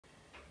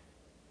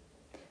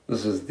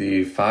This is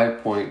the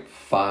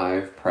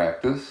 5.5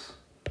 practice,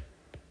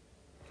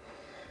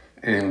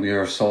 and we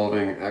are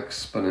solving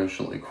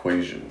exponential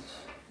equations.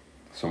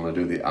 So I'm going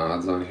to do the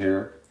odds on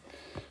here.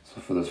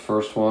 So for this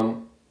first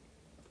one,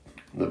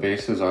 the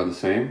bases are the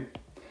same.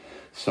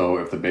 So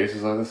if the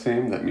bases are the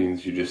same, that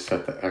means you just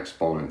set the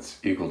exponents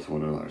equal to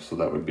one another. So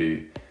that would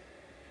be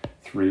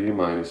 3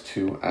 minus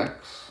 2x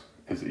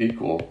is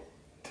equal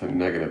to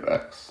negative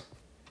x.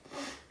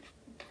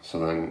 So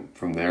then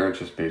from there, it's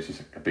just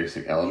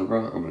basic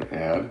algebra. I'm going to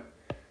add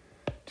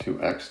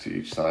 2x to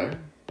each side.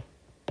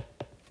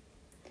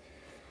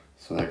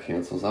 So that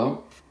cancels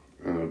out.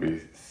 And it'll be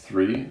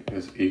 3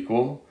 is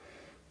equal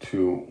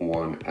to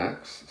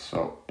 1x.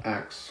 So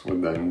x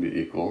would then be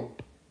equal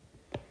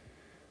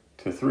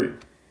to 3.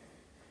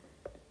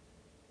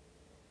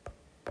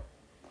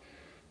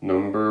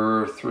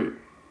 Number 3.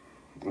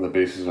 The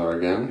bases are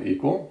again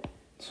equal.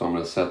 So I'm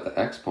going to set the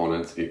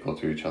exponents equal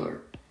to each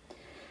other.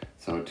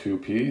 So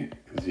 2p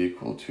is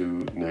equal to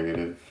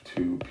negative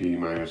 2p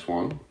minus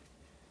 1.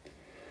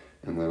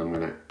 And then I'm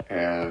going to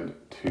add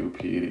 2p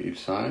to each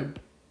side.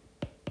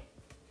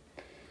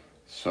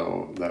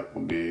 So that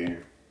will be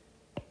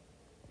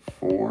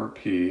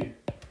 4p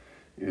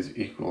is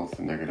equal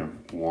to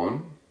negative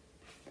 1.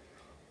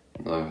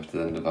 Now I have to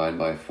then divide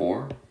by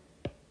 4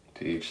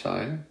 to each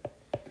side.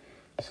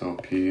 So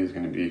p is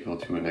going to be equal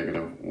to a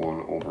negative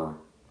 1 over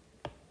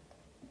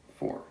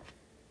 4.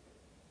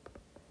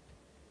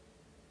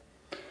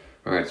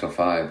 Alright, so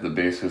 5, the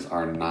bases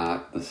are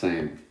not the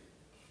same.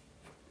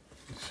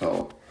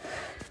 So,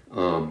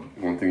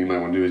 one thing you might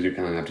want to do is you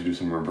kind of have to do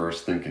some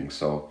reverse thinking.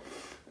 So,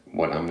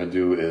 what I'm going to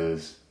do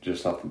is,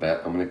 just off the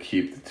bat, I'm going to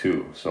keep the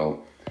 2.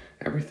 So,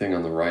 everything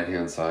on the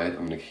right-hand side,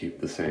 I'm going to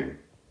keep the same.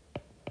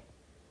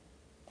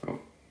 Oh,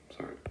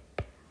 sorry.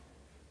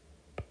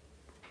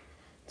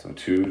 So,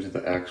 2 to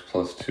the x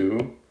plus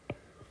 2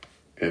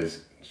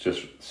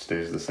 just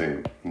stays the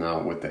same.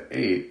 Now, with the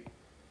 8,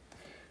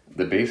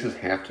 the bases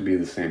have to be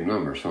the same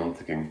number. So I'm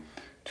thinking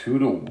 2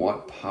 to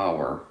what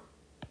power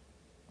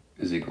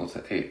is equal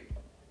to 8?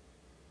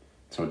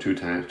 So 2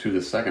 to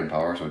the second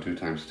power, so 2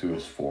 times 2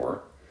 is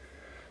 4.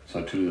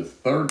 So 2 to the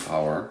third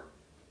power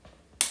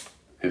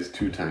is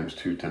 2 times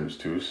 2 times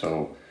 2.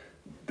 So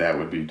that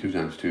would be 2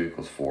 times 2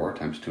 equals 4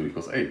 times 2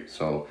 equals 8.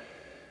 So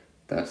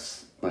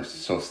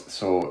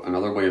so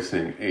another way of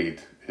saying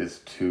 8 is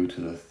 2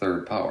 to the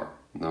third power.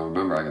 Now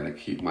remember, I got to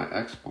keep my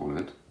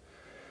exponent.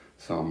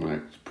 So I'm going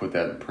to put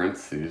that in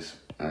parentheses,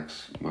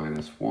 x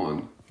minus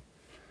 1.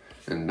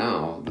 And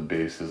now the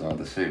bases are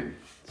the same.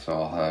 So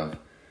I'll have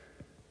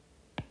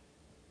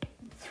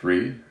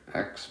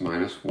 3x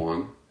minus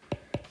 1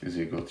 is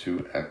equal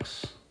to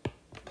x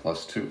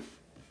plus 2.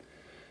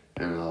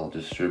 And I'll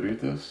distribute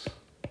this.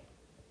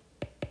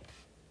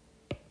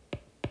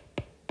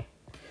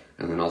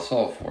 And then I'll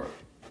solve for it.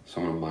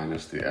 So I'm going to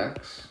minus the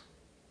x.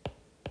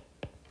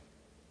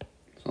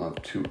 So I'll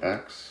have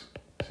 2x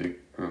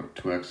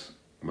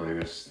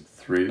minus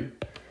 3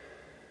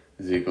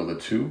 is equal to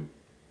 2.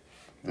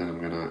 Then I'm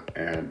going to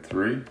add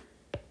 3,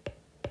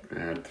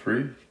 and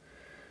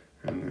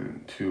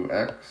then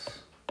 2x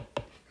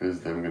is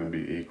then going to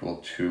be equal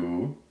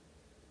to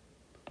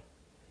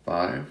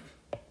 5.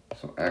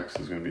 So x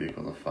is going to be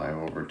equal to 5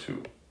 over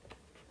 2.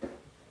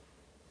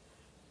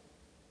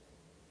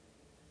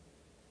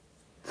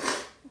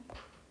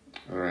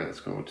 All right,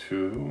 let's go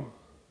to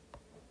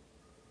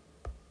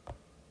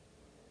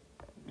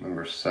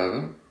number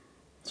 7.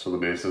 So the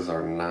bases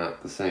are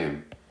not the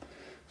same.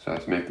 So I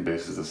have to make the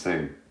bases the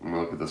same. I'm going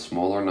to look at the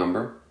smaller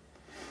number.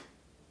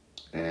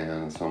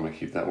 And so I'm going to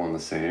keep that one the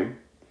same.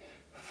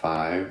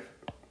 5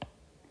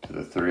 to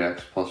the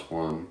 3x plus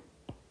 1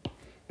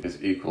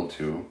 is equal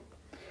to.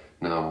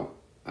 Now,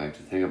 I have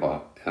to think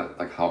about,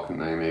 like, how can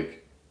I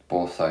make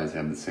both sides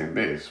have the same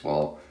base?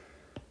 Well,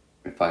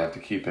 if I have to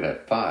keep it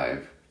at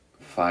 5,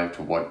 5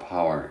 to what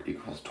power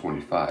equals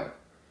 25?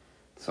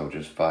 So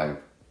just 5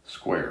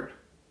 squared.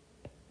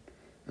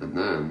 And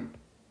then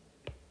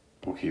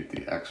we'll keep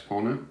the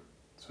exponent,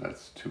 so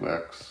that's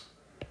 2x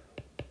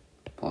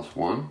plus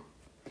 1.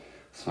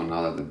 So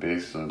now that the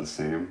bases are the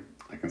same,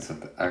 I can set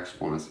the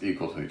exponents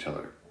equal to each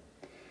other.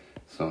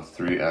 So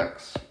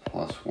 3x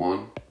plus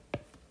 1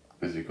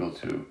 is equal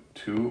to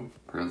 2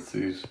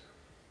 parentheses.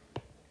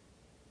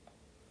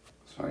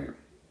 Sorry,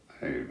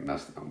 I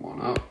messed that one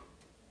up.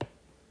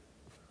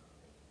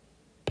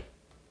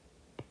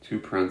 2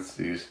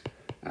 parentheses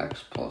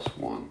x plus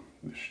 1.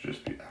 This should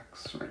just be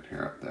x right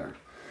here up there.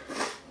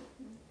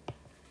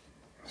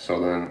 So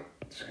then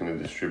it's going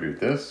to distribute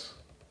this.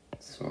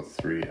 So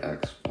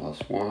 3x plus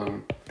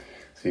 1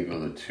 is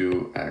equal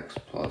to 2x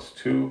plus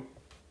 2.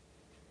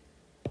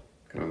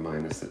 Going to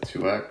minus the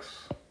 2x.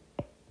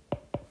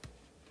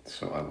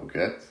 So I will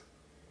get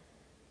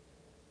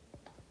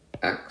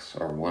x,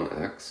 or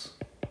 1x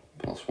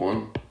plus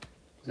 1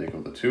 is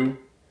equal to 2.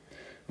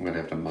 I'm going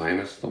to have to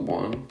minus the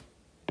 1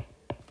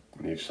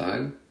 on each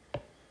side.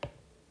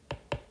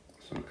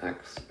 So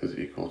x is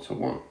equal to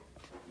 1.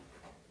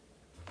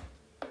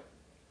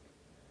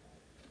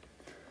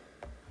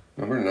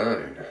 Number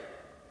 9.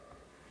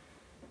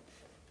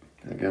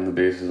 Again, the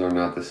bases are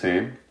not the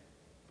same.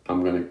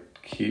 I'm going to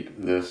keep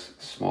this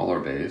smaller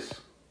base.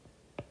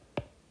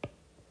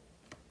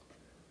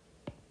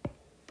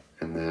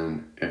 And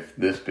then if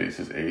this base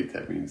is 8,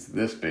 that means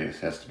this base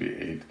has to be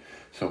 8.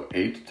 So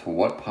 8 to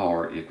what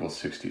power equals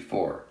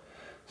 64?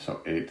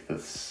 So 8 to the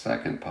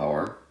second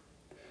power.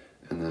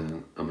 And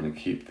then I'm going to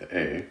keep the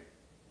A.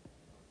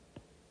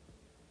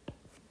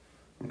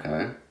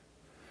 Okay.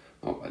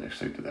 Oh, I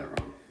actually did that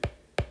wrong.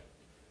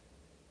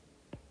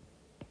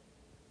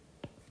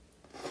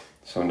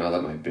 So now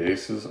that my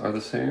bases are the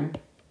same,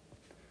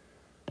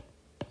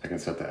 I can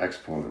set the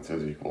exponents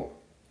as equal.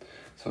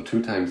 So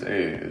 2 times A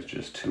is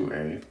just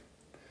 2A.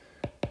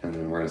 And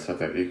then we're going to set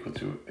that equal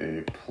to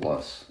A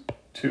plus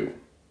 2.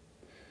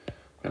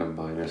 I'm going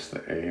to minus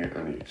the A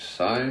on each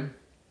side.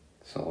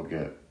 So we'll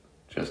get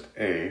just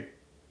A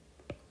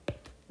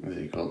is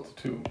equal to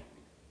 2.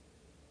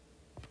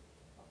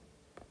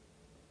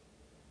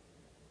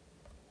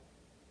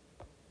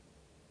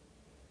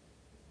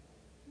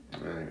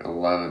 All right,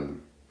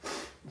 11.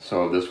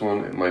 So this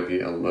one, it might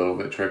be a little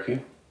bit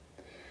tricky.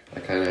 I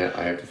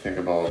have to think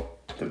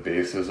about the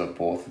bases of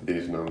both of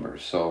these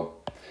numbers. So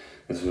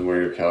this is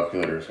where your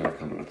calculator is going to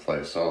come into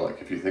play. So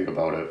like if you think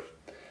about it,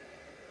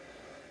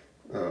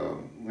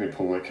 let me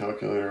pull my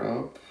calculator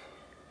up.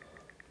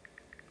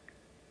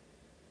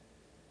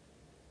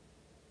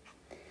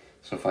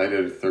 So if I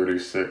did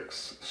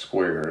 36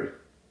 squared,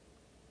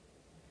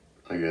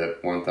 I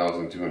get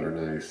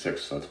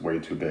 1,296, so that's way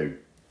too big.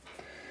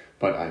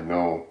 But I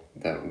know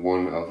that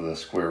one of the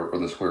square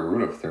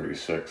root of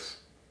 36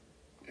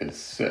 is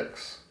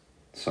 6.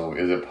 So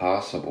is it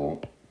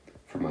possible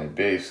for my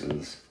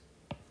bases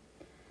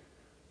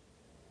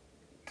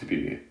to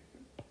be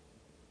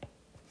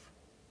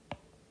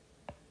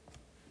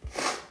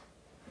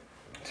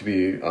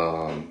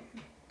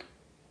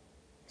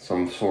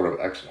some sort of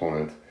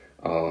exponent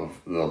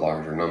of the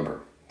larger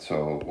number?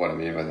 So what I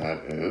mean by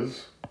that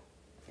is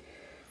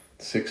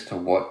 6 to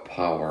what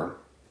power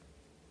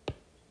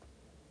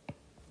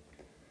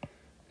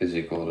is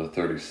equal to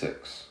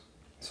 36.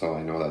 So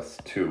I know that's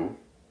 2.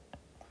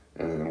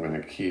 And then I'm going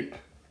to keep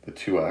the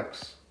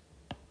 2x.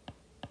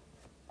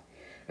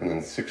 And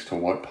then 6 to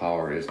what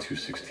power is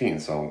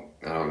 216? So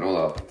I don't know that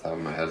off the top of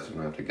my head, so I'm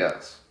going to have to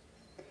guess.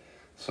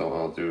 So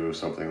I'll do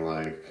something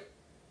like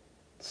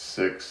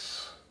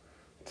 6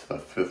 to the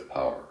 5th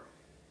power.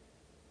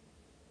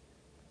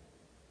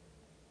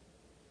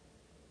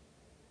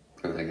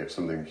 And I get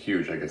something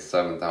huge. I get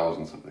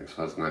 7,000 something,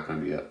 so that's not going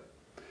to be it.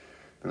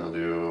 Then I'll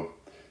do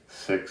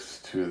 6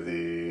 to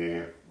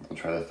the, I'll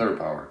try the 3rd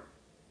power.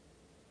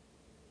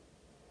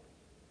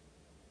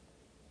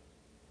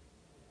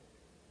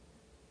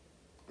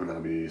 And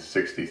that'll be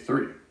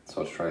 63.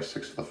 So let's try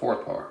 6 to the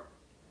 4th power.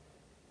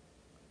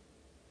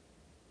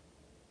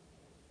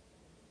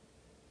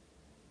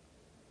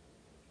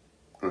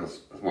 And that's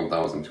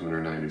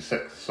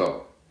 1,296.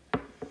 So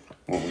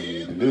what we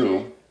need to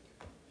do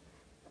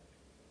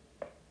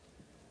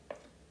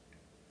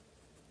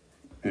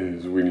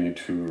is we need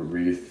to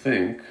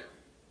rethink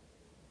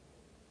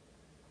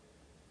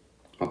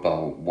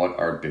about what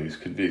our base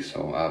could be.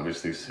 So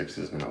obviously 6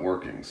 is not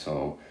working.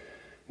 So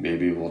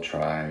maybe we'll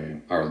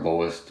try, our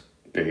lowest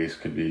base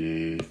could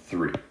be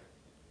 3.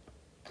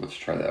 Let's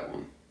try that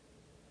one.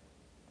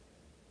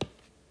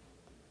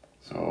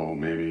 So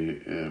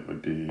maybe it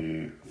would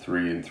be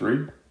 3 and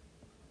 3.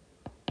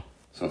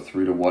 So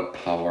 3 to what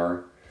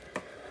power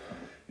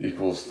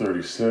equals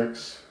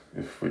 36,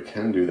 if we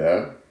can do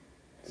that.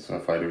 So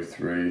if I do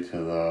 3 to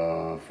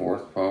the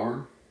 4th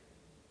power,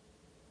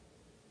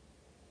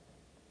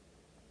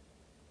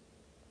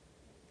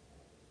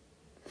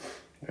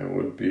 that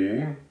would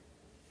be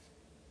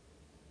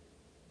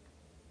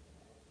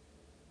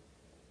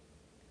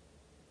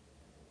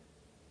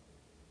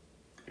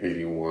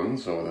 81.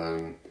 So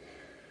then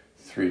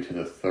 3 to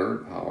the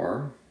 3rd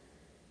power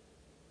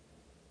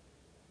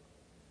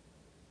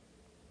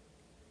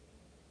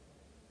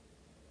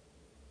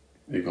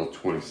equals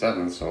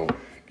 27. So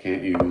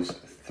can't use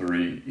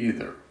 3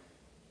 either.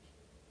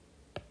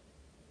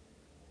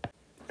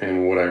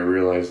 And what I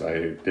realized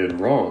I did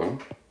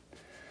wrong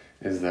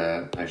is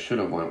that I should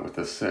have went with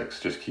the 6.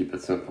 Just keep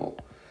it simple,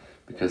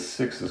 because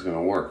 6 is going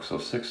to work. So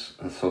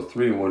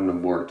 3 wouldn't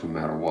have worked no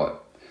matter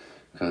what,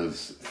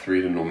 because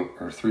 3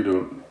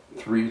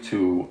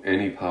 to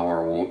any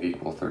power won't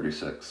equal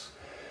 36.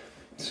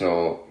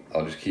 So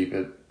I'll just keep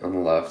it on the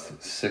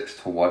left. 6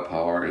 to what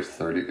power is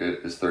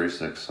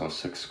 36? So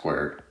 6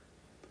 squared,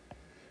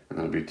 and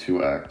that'll be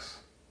 2x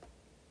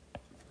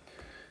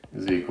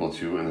is equal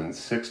to, and then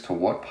 6 to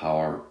what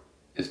power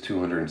is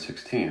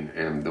 216.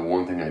 And the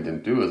one thing I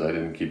didn't do is I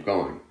didn't keep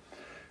going.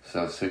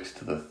 So 6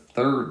 to the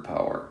 3rd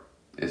power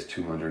is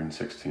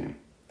 216.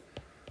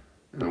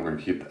 And I'm going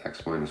to keep the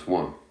x minus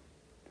 1.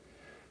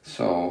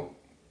 So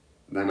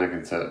then I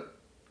can set,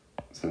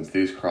 since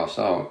these cross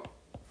out,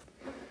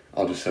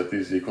 I'll just set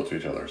these equal to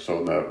each other.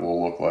 So that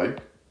will look like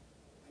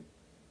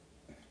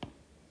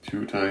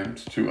 2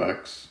 times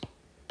 2x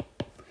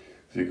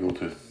is equal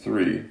to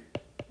 3x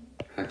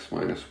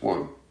minus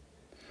 1.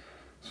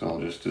 So So I'll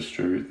just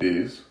distribute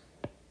these.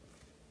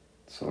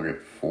 So I'll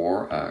get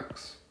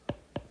 4x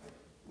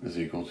is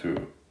equal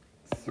to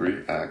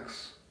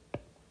 3x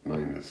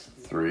minus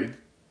 3.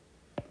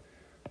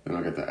 Then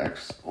I'll get the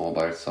x all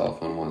by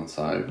itself on one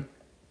side.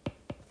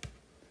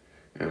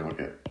 And I'll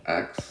get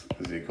x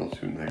is equal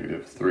to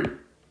negative 3.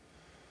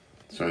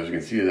 So as you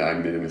can see, I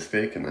made a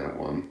mistake in that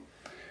one.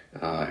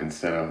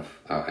 Instead of,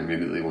 I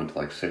immediately went to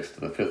like 6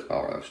 to the 5th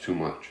power. That was too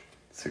much.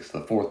 6 to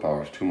the 4th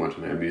power is too much.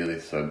 And I immediately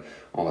said,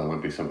 oh, that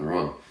might be something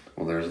wrong.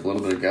 Well, there's a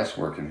little bit of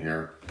guesswork in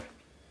here.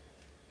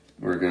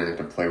 We're going to have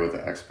to play with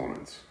the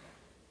exponents.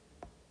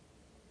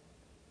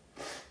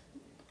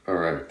 All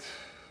right.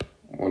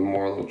 One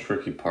more little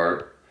tricky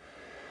part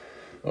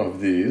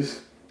of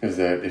these is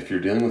that if you're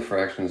dealing with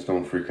fractions,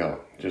 don't freak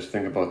out. Just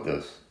think about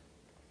this.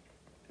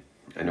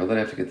 I know that I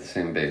have to get the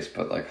same base,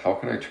 but like, how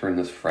can I turn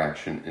this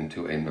fraction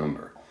into a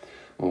number?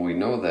 Well, we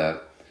know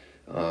that,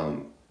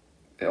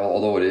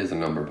 although it is a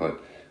number,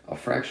 but a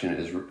fraction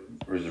is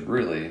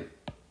really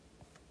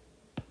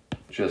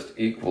just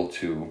equal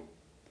to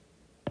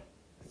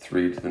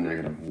 3 to the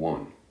negative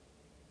 1.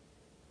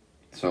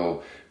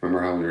 So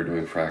remember how we were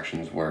doing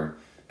fractions where,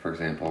 for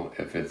example,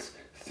 if it's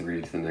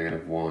 3 to the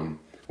negative 1,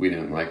 we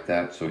didn't like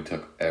that, so we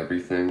took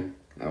everything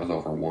that was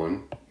over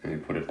 1 and we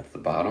put it at the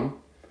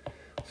bottom.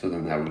 So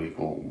then that would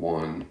equal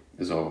 1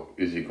 is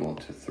equal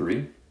to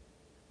 3.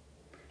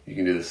 You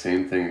can do the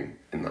same thing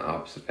in the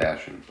opposite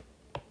fashion.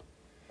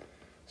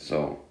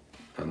 So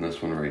on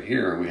this one right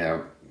here, we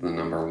have the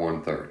number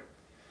 1/3.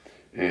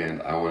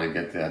 And I want to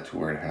get that to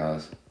where it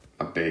has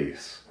a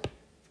base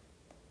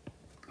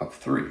of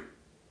 3.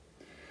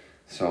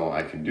 So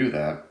I can do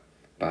that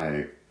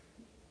by,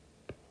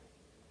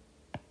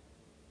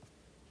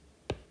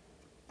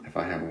 if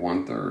I have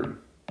 1/3,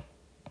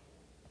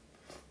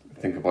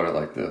 think about it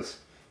like this.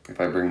 If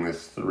I bring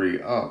this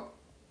 3 up,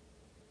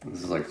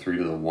 this is like 3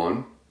 to the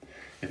 1.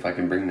 If I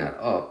can bring that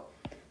up,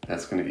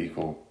 that's going to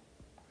equal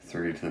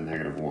 3 to the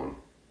negative 1.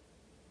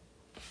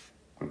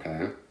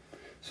 Okay?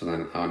 So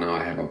then now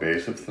I have a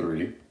base of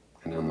 3,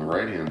 and on the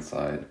right-hand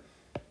side,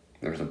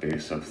 there's a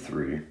base of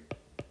 3.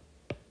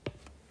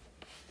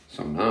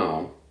 So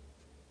now,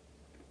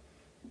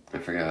 I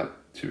forgot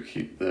to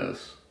keep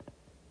this.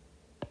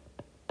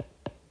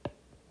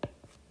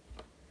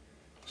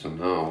 So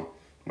now,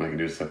 what I can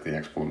do is set the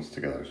exponents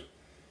together.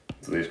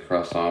 So these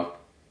cross off,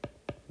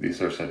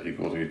 these are set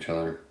equal to each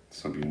other,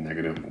 so it'll be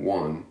negative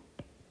 1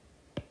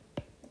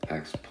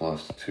 x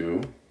plus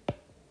 2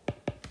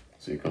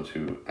 is equal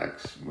to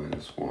x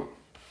minus 1.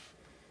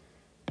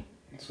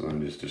 So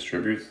then just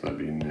distribute, so that'd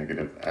be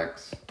negative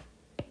x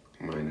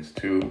minus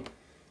 2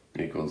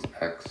 equals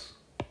x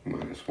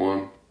minus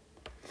 1.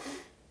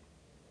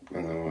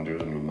 And then what I'll do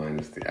is I'm going to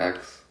minus the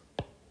x.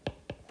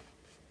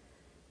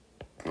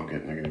 I'll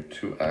get negative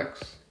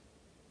 2x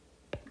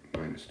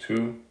minus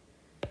 2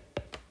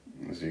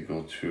 is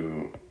equal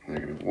to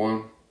negative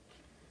 1.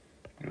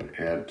 I'm going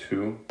to add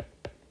 2.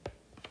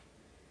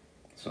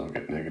 So I'll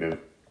get negative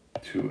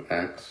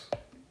 2x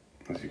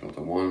is equal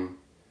to 1.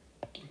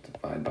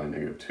 Divide by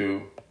negative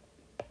 2.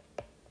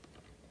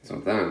 So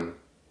then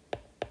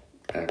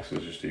x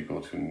is just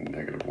equal to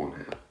negative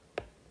 1/2.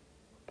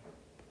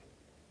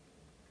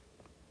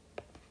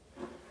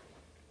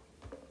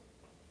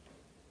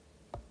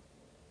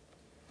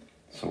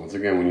 So once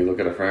again, when you look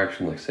at a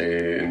fraction, like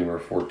say in number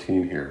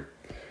 14 here,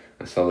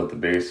 I saw that the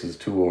base is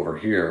 2 over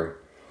here.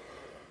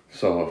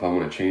 So if I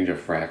want to change a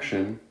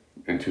fraction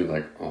into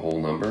like a whole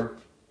number,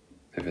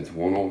 if it's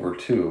 1 over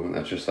 2,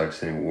 that's just like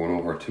saying 1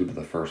 over 2 to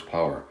the first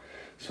power.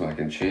 So I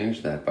can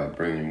change that by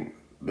bringing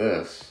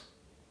this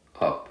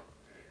up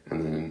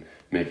and then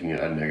making it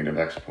a negative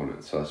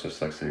exponent. So it's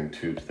just like saying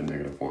 2 to the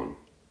negative 1.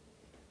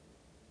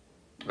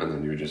 And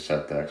then you would just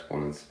set the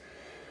exponents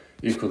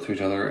equal to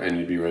each other and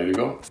you'd be ready to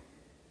go.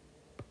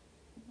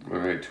 All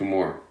right, 2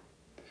 more.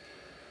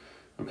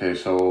 Okay,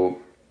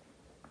 so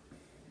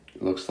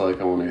it looks like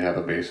I only have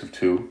a base of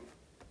 2.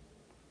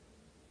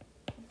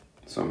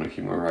 So I'm going to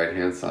keep my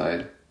right-hand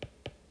side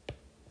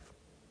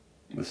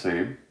the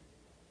same.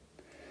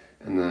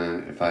 And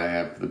then if I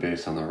have the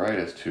base on the right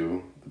as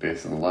 2, the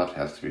base on the left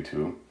has to be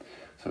 2.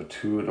 So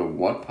 2 to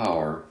what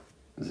power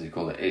is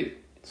equal to 8?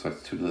 So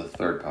it's 2 to the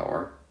 3rd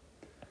power.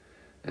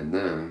 And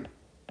then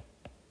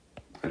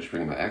I just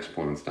bring my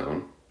exponents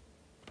down.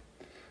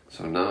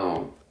 So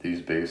now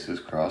these bases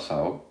cross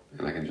out,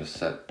 and I can just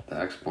set the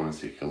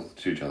exponents equal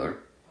to each other.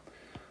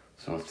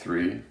 So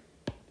 3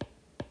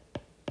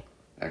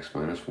 x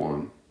minus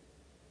 1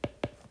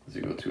 is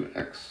equal to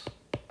x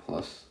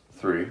plus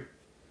 3.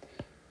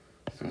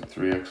 So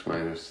 3x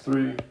minus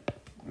 3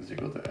 is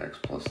equal to x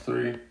plus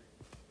 3.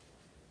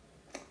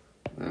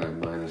 Then I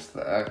minus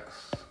the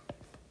x,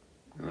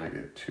 and I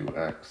get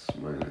 2x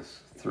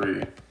minus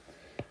 3 is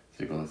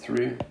equal to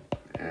 3.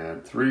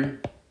 Add 3.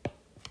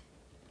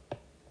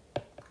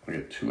 I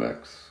get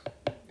 2x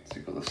is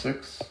equal to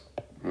 6.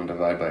 I'm going to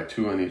divide by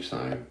 2 on each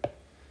side.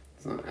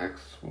 So then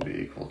x will be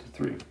equal to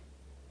 3.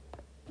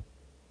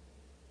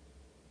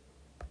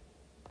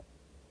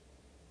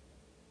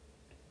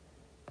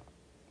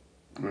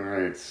 All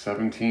right,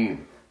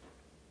 17.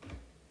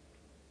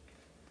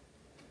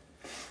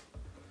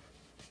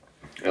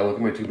 I look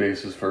at my two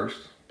bases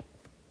first,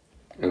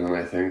 and then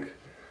I think,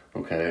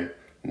 okay,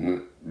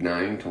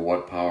 9 to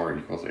what power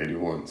equals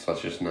 81? So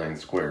that's just 9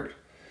 squared.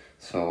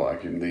 So I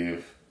could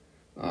leave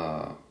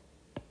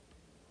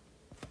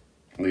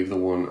the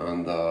one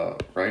on the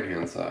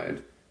right-hand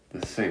side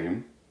the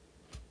same.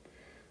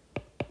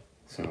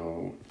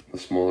 So the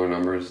smaller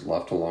number is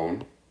left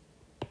alone,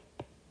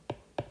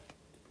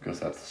 because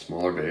that's the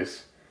smaller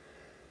base.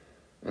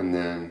 And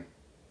then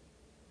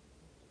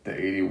the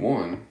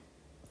 81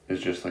 is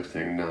just like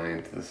saying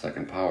 9 to the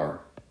second power.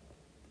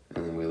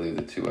 And then we leave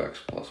the 2x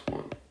plus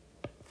 1.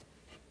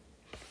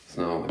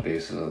 So now my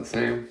bases are the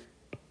same.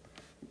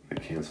 They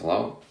cancel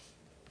out.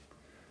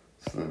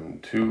 So then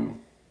 2x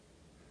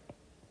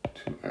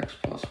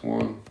plus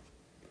 1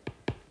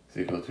 is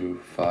equal to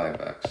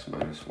 5x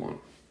minus 1.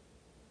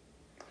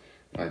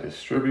 If I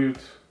distribute,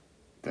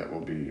 that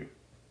will be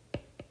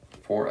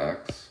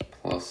 4x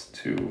plus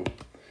 2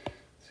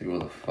 is equal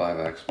to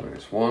 5x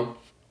minus 1.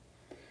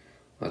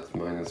 That's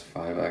minus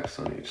 5x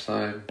on each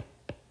side.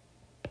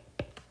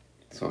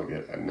 So I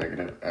get a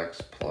negative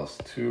x plus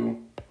 2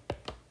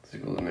 is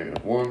equal to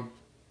negative 1.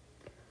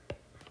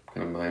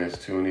 Got a minus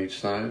 2 on each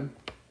side.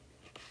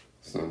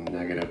 So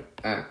negative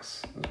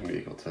x is going to be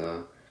equal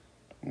to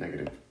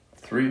negative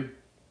 3.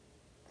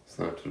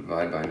 So I have to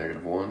divide by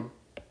negative 1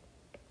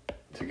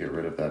 to get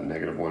rid of that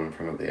negative 1 in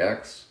front of the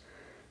x.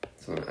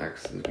 So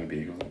x is going to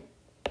be equal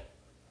to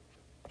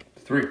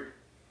 3.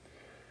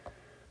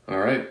 All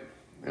right,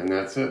 and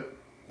that's it.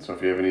 So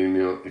if you have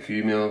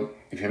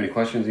any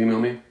questions, email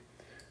me.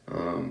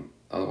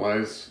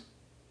 Otherwise,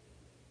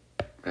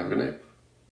 have a good night.